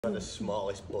The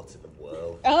smallest butt in the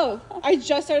world. Oh, I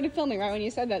just started filming right when you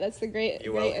said that. That's the great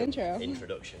intro.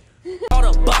 Introduction.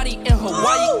 All the body in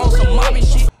Hawaii on some mommy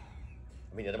shit.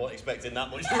 I mean, I wasn't expecting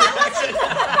that much reaction.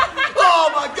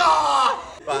 Oh my god!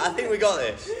 Right, I think we got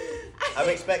this. I'm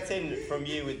expecting from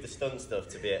you with the stunt stuff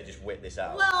to be able to just whip this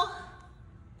out. Well,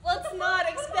 let's not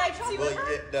expect you. Well,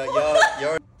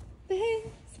 you're.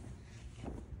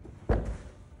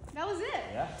 That was it.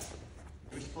 Yeah.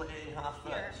 We split it in half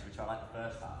first. Should we try like the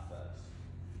first half first?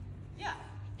 Yeah.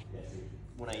 Yeah,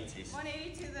 180s.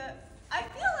 180 to the. I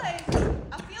feel like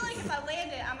if I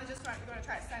land it, I'm just going to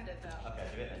try to send it though. Okay,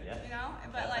 do it then, yeah. You know,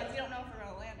 but like we don't know if we're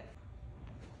going to land it.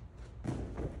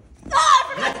 Oh,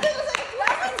 I forgot to do this.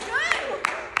 That was good.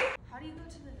 How do you go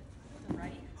to the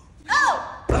right?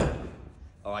 Oh!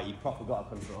 All right, you proper got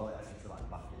to control it. It's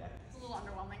like back in there. It's a little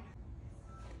underwhelming.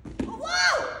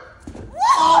 Whoa!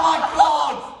 Oh my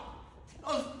god! That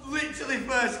was literally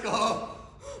first goal.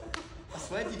 I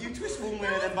swear, did you twist one way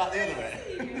and then back the other way?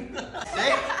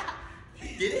 See?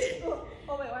 You did it. Oh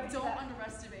wait, why don't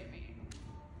underestimate me.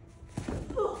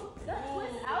 That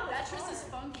twist out. That twist is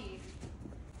funky.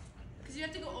 Because you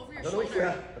have to go over your I don't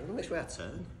shoulder. know which way I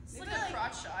turn. It's like a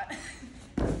crotch shot.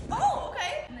 Oh,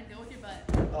 okay. And then go with your butt.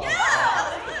 Oh.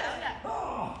 Yeah! Yeah.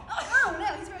 Oh no,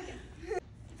 he's broken.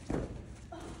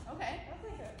 Okay.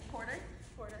 Quarter.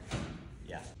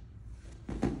 Yeah.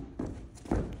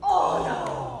 Oh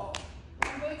no!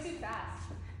 I'm going too fast.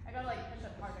 I gotta like push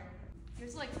up harder. You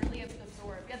have to like really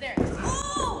absorb. Yeah, there.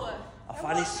 Oh! I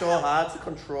find it so hard to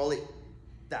control it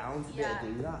down to be able to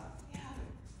do that.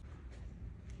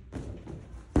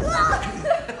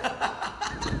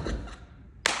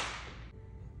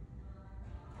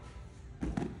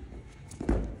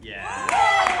 Yeah.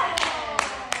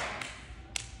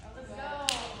 Let's go.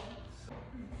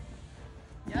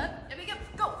 Yep. There we go.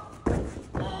 Go.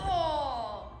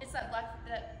 Oh, it's that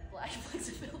black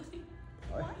flexibility.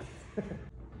 What?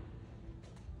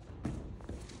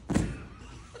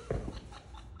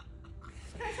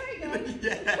 Can I try again?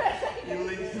 Yeah. You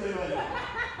literally went.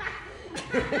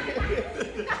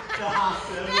 The half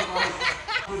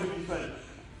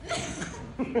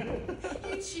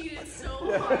You cheated so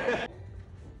hard.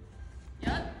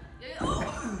 Yep. Yeah. Oh.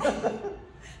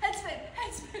 Head spin.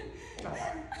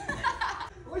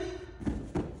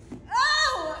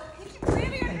 Oh! You keep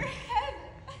landing on your head.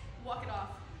 Walk it off.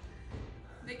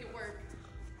 Make it work.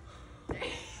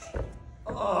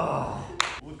 Oh.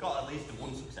 We've got at least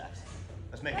one success.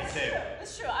 Let's make it two.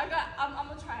 That's true. I'm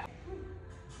gonna try it. I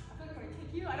feel like I'm gonna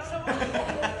kick you. I don't know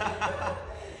what.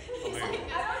 He's like, I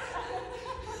don't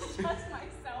trust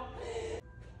myself.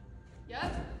 Yep.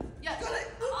 Yes.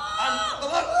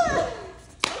 Oh!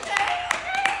 Okay.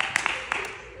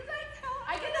 Does that count? I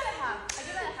give that a half. I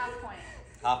give that a half point.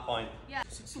 Half point. Yeah.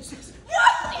 Yes! Did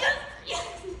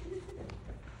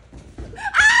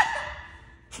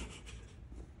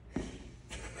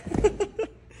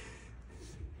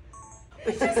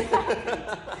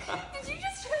you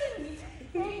just try to hate me?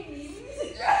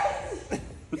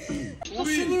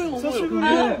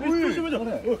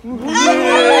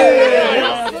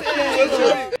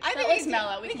 I think Let's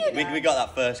mellow. We got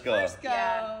that first goal. Let's go.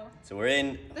 Yeah. So we're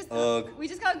in. Hug. We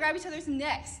just gotta grab each other's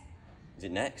necks. Is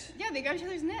it next? Yeah, they grab each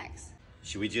other's necks.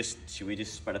 Should we just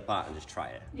spread apart and just try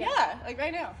it? Yeah, like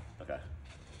right now. Okay.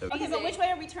 Okay, but which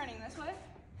way are we turning? This way?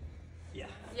 Yeah.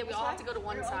 Yeah, we all have to go to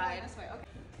one We're all side. going this way. Okay.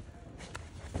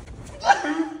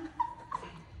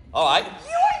 All right. You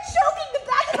are choking the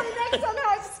back of my neck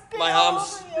somehow. It's spit My all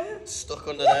arm's over you. stuck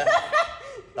under there.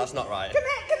 That's not right. Come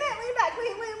here, lean back. Wait.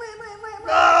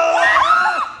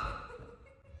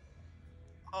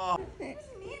 Oh.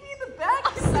 Just knee me in the back,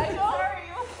 psycho. Sorry,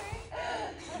 you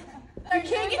okay? You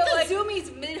can't get the zoomies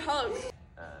mid-hug. 3,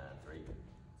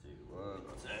 2, 1.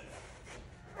 That's it.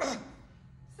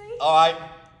 See? All right.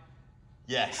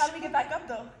 Yes. How do we get back up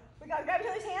though? We gotta grab each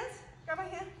other's hands. Grab my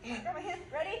hand.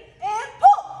 Ready? And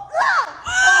pull!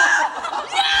 Ah!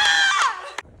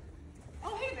 Yeah!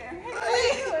 Oh, hey there. Hey, how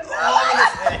you doing? Oh,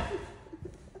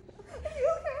 Are you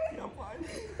okay? I'm fine.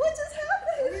 What just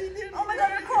happened? Oh my god,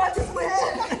 your crotch is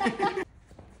wet.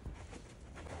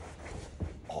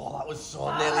 Oh, that was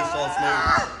nearly so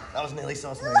smooth. That was nearly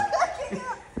so smooth.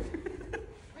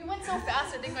 We went so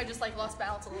fast, I think I just like lost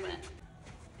balance a little bit.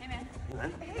 Hey man. Hey,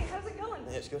 man. Hey, how's it going?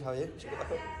 Yeah, it's good. How are you? Should we get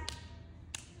back up?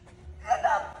 Stand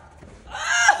up.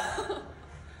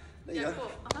 There you go.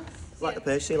 Cool. Like the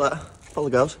page. See you later. Follow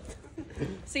the girls.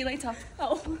 See you later.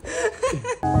 Oh.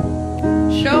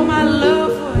 Show my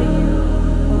love for you.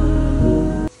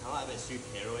 I like a bit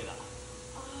superhero-y that.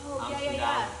 Oh, Arms come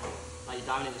down. Like you're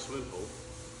diving in the swimming pool,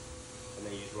 and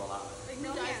then you just roll out of it. Like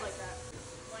no dives like that.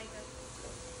 Like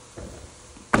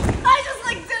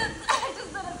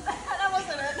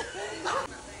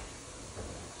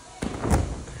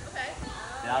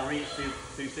reach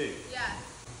too soon? Yeah.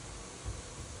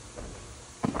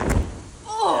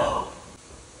 Oh!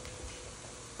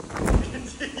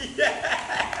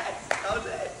 Yes! That was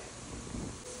it.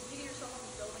 You get yourself on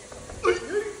the building or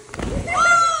something.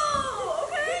 Oh!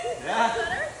 Okay. Yeah.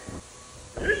 Better?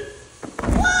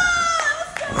 Whoa! That was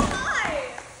so high!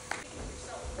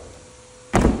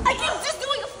 I keep just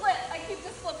doing a flip. I keep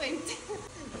just flipping.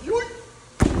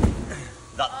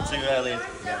 That's too early.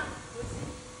 Yeah.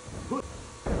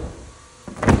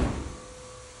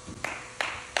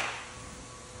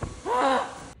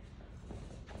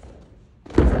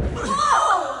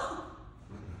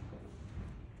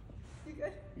 You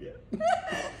good? Yeah.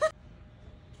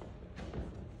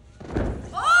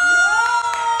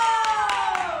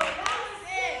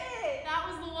 That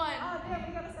was the one. Oh, damn,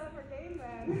 we gotta set up our game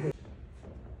then.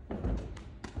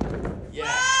 Yeah.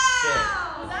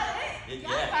 Was that it? Yeah.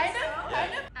 Kind of? Yeah.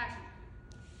 Kind of? Action.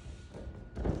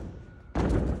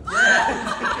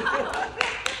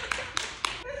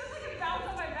 This is like a bounce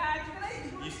on my back. Can I?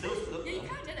 You still look. Yeah, you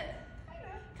kind of did it.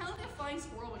 Kinda. Kind of like a flying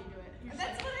squirrel when you do it. You're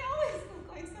That's just what I always look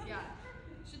like. So. yeah.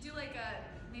 Should do like a,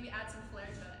 maybe add some flair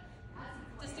to it.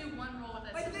 Just do one roll with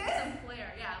it. Like some, this? some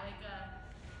flair. Yeah, like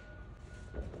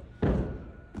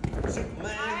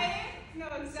Superman. I know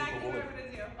exactly what Superwoman. I'm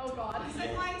gonna do. oh god. You said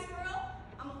flying squirrel?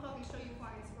 I'm gonna fucking show you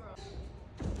flying squirrel.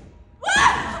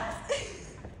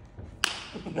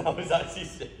 That was actually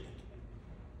sick.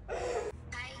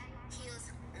 High heels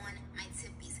on my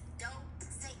tippies. Don't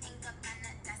say ain't up on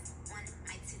the dust on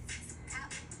my titties.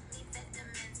 Cop me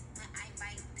vitamins when I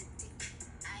bite the dick.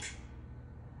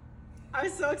 I'm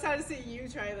so excited to see you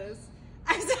try this.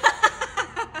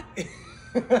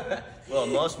 Well,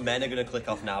 most men are going to click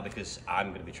off now because I'm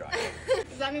going to be trying.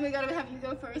 Does that mean we gotta have you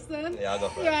go first then? Yeah, I'll go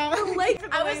first. Yeah.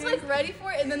 I was like ready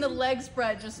for it, and then the leg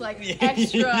spread just like Yeah.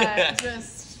 extra. Yeah.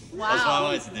 Just That's why I wow.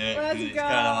 wanted to do it. Let's because it's go.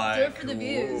 kind of like, Do it for the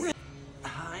views.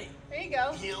 Hi, There you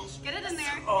go. heels. Get it in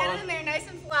there. Oh. Get it in there, nice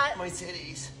and flat. My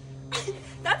titties.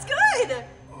 That's good.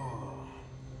 Oh.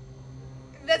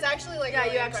 That's actually like Yeah,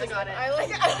 really you actually impressive. got it. I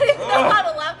don't even know how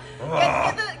to laugh.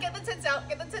 Get the tits out.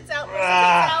 Get the tits out. Get the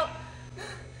tits out.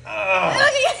 Look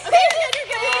at you. You're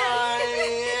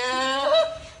getting it.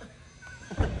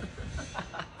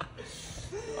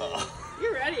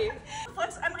 You're ready.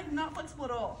 I'm like not flexible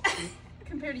at all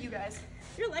compared to you guys.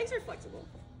 Your legs are flexible.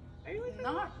 Are your legs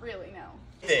flexible? Not really, no.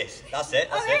 This. That's it.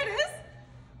 Oh, That's there it is.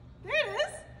 There it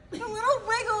is. A little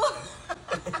wiggle.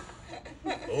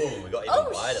 Oh, we got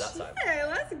even wider that time. Hey,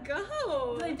 let's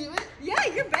go. Did I do it? Yeah,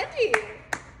 you're bendy.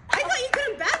 I thought you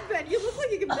couldn't back bend. You look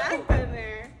like you can back bend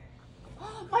there.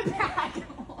 My back.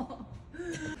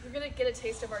 We're gonna get a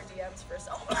taste of our DMs first.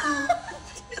 Oh.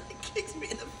 It kicks me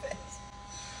in the face.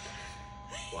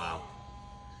 Wow.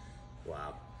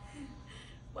 Wow.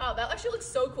 Wow, that actually looks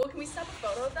so cool. Can we snap a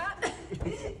photo of that?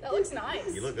 That looks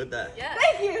nice. You look good there. Yeah.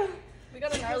 Thank you. We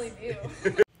got a gnarly view.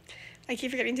 I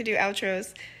keep forgetting to do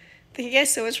outros. Thank you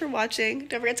guys so much for watching.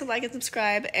 Don't forget to like and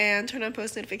subscribe and turn on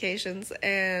post notifications.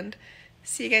 And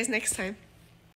see you guys next time.